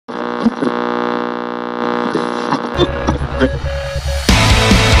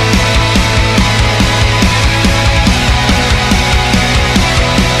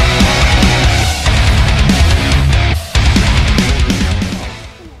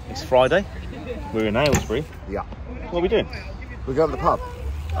Friday, we're in Aylesbury. Yeah. What are we doing? We're going to the pub.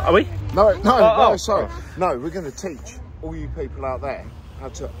 Are we? No, sorry. No, we're going to teach all you people out there how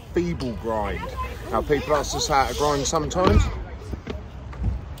to feeble grind. Now, people ask us how to grind sometimes.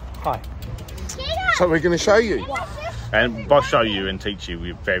 Hi. So we're going to show you. And by show you and teach you,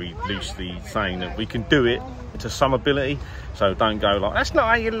 we're very loosely saying that we can do it to some ability. So don't go like, that's not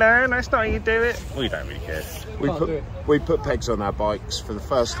how you learn, that's not how you do it. We don't really care. We put pegs on our bikes for the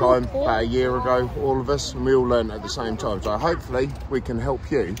first time about a year ago, all of us, and we all learned at the same time. So hopefully we can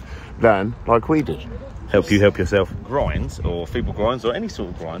help you learn like we did. Help you help yourself. Grinds, or feeble grinds, or any sort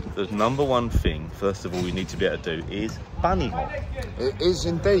of grind, the number one thing, first of all, you need to be able to do is bunny hop. It is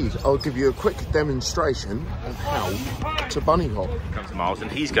indeed. I'll give you a quick demonstration of how to bunny hop. Comes Miles,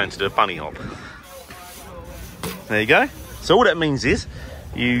 and he's going to do a bunny hop. There you go. So all that means is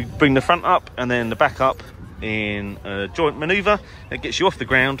you bring the front up and then the back up in a joint manoeuvre that gets you off the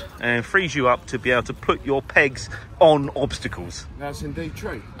ground and frees you up to be able to put your pegs on obstacles. That's indeed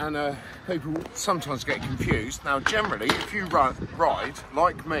true. And people sometimes get confused. Now, generally, if you ride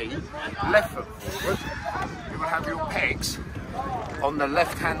like me, left foot forward, you will have your pegs on the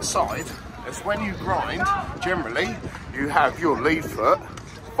left-hand side. As when you grind, generally, you have your lead foot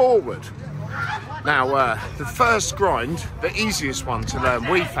forward. Now, the first grind, the easiest one to learn,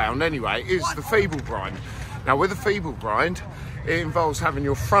 we found anyway, is the feeble grind. Now, with a feeble grind, it involves having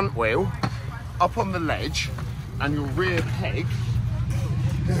your front wheel up on the ledge and your rear peg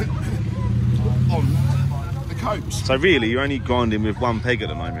on the coast. So really, you're only grinding with one peg at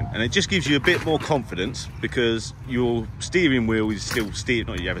the moment, and it just gives you a bit more confidence because your steering wheel is still steering.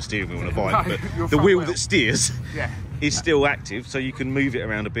 Not you have a steering wheel on a bike, No, but the wheel that steers is Yeah. still active, so you can move it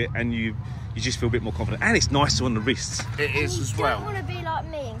around a bit, and you just feel a bit more confident, and it's nicer on the wrists. It is as well. You don't want to be like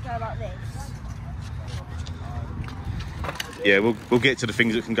me and go like this. Yeah, we'll get to the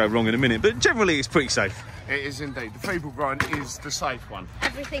things that can go wrong in a minute, but generally it's pretty safe. It is indeed. The feeble grind is the safe one.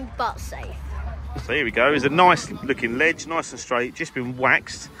 Everything but safe. So here we go. It's a nice looking ledge, nice and straight, just been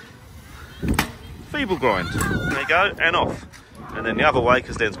waxed. Feeble grind. There you go, and off. And then the other way,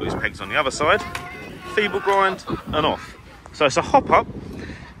 because Dan's got his pegs on the other side. Feeble grind and off. So it's a hop up,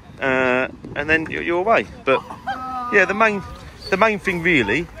 and then you're away. But yeah, the main thing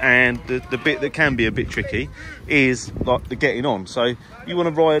really, and the bit that can be a bit tricky, is like the getting on. So you want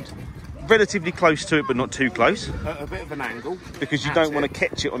to ride relatively close to it, but not too close. A bit of an angle. Because you don't want to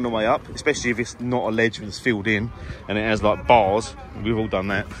catch it on the way up, especially if it's not a ledge that's filled in and it has like bars. We've all done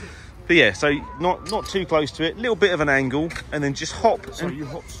that. But yeah, so not too close to it, a little bit of an angle, and then just hop. So you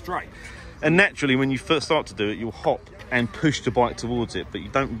hop straight. And naturally, when you first start to do it, you'll hop and push the bike towards it, but you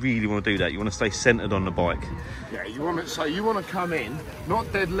don't really want to do that. You want to stay centered on the bike. Yeah, you want to come in,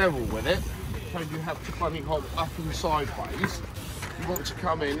 not dead level with it, so you have to bunny hop up and sideways. You want to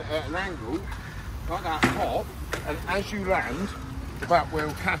come in at an angle, like that hop, and as you land, the back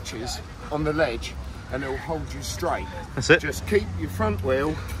wheel catches on the ledge and it'll hold you straight. That's it. Just keep your front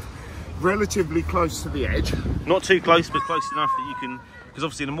wheel relatively close to the edge. Not too close, but close enough that you can, because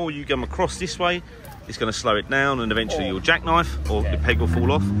obviously the more you come across this way, it's going to slow it down, and eventually you'll jackknife or the peg will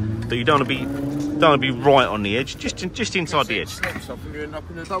fall off. But you don't want to be right on the edge, just inside the edge. Slips off and you end up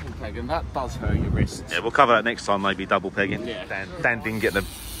in a double peg, and that does hurt your wrists. Yeah, we'll cover that next time, maybe double pegging. Yeah. Dan didn't get the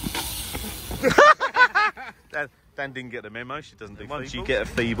Dan didn't get the memo. She doesn't do. Once you get a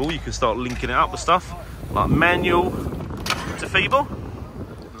feeble, you can start linking it up with stuff like manual to feeble.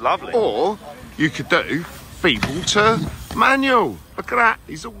 Lovely. Or you could do feeble to manual. Look at that,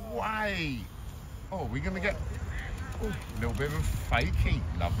 he's away. Oh, we're going to get a little bit of a fakey.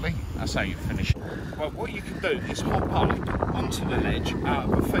 Lovely. That's how you finish. Well, what you can do is hop up onto the ledge out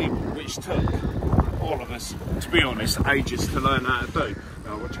of a feeble, which took all of us, to be honest, ages to learn how to do.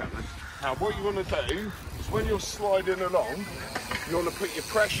 Now, watch out, man. Now, what you want to do is when you're sliding along, you want to put your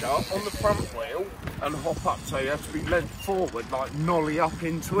pressure on the front wheel and hop up. So you have to be led forward, like nollie up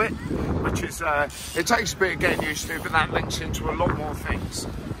into it, which is, it takes a bit of getting used to, but that links into a lot more things.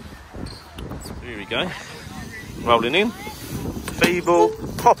 Here we go. Rolling in, feeble,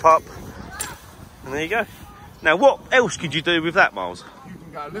 pop up, and there you go. Now, what else could you do with that, Miles? You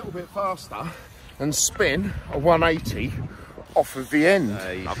can go a little bit faster and spin a 180 off of the end.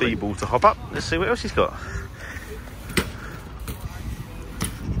 Feeble to hop up. Let's see what else he's got.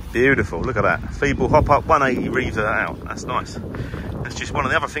 Beautiful, look at that. Feeble hop up, 180, reeves that out. That's nice. That's just one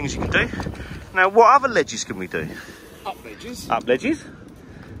of the other things you can do. Now, what other ledges can we do? Up ledges. Up ledges.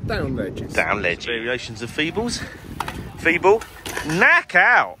 Down ledges. Down ledge. Variations of feebles. Feeble. Knack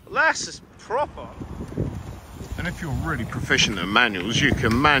out. That's just proper. And if you're really proficient at manuals, you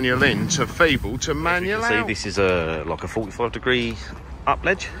can manual into feeble to manual out. See, this is like a 45-degree up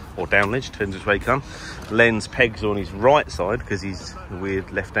ledge or down ledge, depends which way you come. Len's pegs on his right side because he's a weird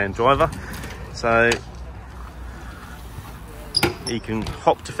left-hand driver, so he can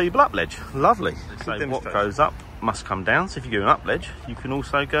hop to feeble up ledge. Lovely. So what goes up must come down. So if you go an up ledge, you can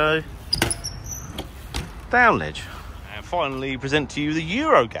also go down ledge. And finally, present to you the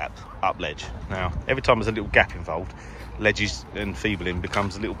Euro gap up ledge. Now, every time there's a little gap involved, ledges and feebling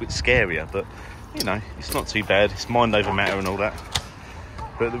becomes a little bit scarier, but you know, it's not too bad. It's mind over matter and all that.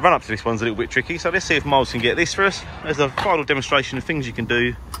 But the run up to this one's a little bit tricky, so let's see if Miles can get this for us as a final demonstration of things you can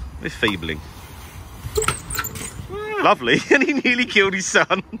do with feebling. Lovely, and he nearly killed his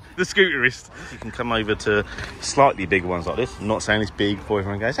son, the scooterist. You can come over to slightly bigger ones like this. I'm not saying it's big before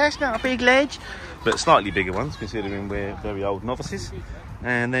everyone goes, that's not a big ledge, but slightly bigger ones, considering we're very old novices.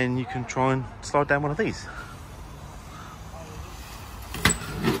 And then you can try and slide down one of these.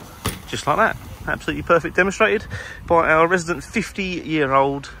 Just like that. Absolutely perfect, demonstrated by our resident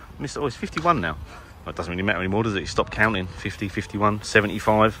 50-year-old Mr. Oh, he's 51 now. Well, it doesn't really matter anymore, does it? He stopped counting. 50, 51,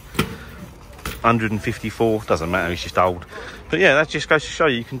 75, 154. Doesn't matter, he's just old. But yeah, that just goes to show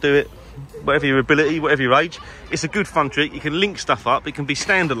you can do it, whatever your ability, whatever your age. It's a good fun trick. You can link stuff up. It can be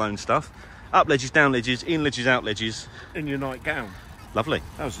standalone stuff. Up ledges, down ledges, in ledges, out ledges. In your nightgown. Lovely.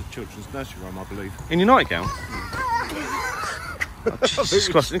 That was a children's nursery rhyme, I believe. In your nightgown? Oh, Jesus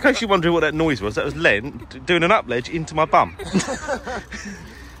Christ. In case you're wondering what that noise was, that was Len doing an up ledge into my bum.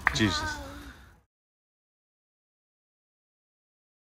 Jesus.